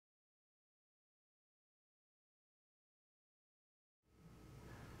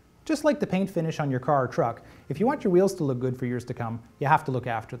Just like the paint finish on your car or truck, if you want your wheels to look good for years to come, you have to look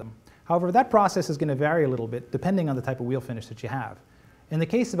after them. However, that process is going to vary a little bit depending on the type of wheel finish that you have. In the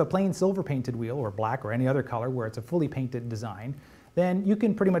case of a plain silver painted wheel, or black or any other color where it's a fully painted design, then you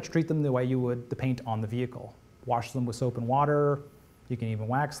can pretty much treat them the way you would the paint on the vehicle. Wash them with soap and water, you can even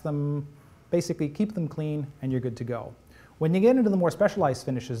wax them, basically keep them clean and you're good to go. When you get into the more specialized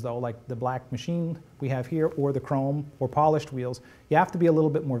finishes though, like the black machine we have here, or the chrome or polished wheels, you have to be a little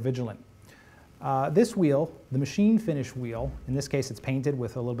bit more vigilant. This wheel, the machine finish wheel, in this case it's painted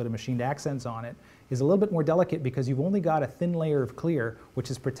with a little bit of machined accents on it, is a little bit more delicate because you've only got a thin layer of clear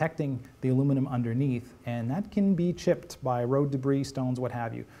which is protecting the aluminum underneath, and that can be chipped by road debris, stones, what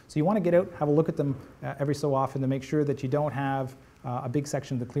have you. So you want to get out, have a look at them every so often to make sure that you don't have a big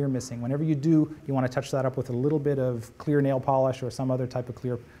section of the clear missing. Whenever you do, you want to touch that up with a little bit of clear nail polish or some other type of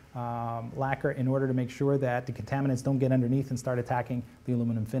clear lacquer in order to make sure that the contaminants don't get underneath and start attacking the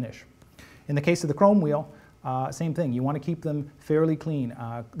aluminum finish. In the case of the chrome wheel, same thing. You want to keep them fairly clean.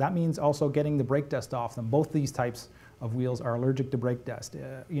 That means also getting the brake dust off them. Both these types of wheels are allergic to brake dust.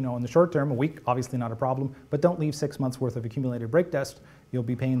 You know, in the short term, a week, obviously not a problem, but don't leave 6 months worth of accumulated brake dust. You'll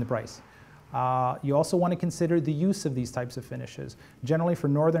be paying the price. You also want to consider the use of these types of finishes. Generally for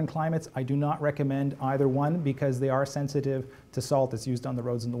northern climates, I do not recommend either one because they are sensitive to salt that's used on the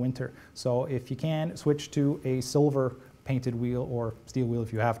roads in the winter. So if you can, switch to a silver painted wheel or steel wheel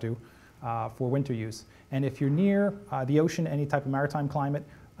if you have to for winter use. And if you're near the ocean, any type of maritime climate,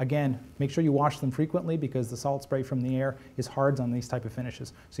 again, make sure you wash them frequently because the salt spray from the air is hard on these type of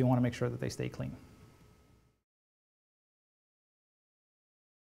finishes. So you want to make sure that they stay clean.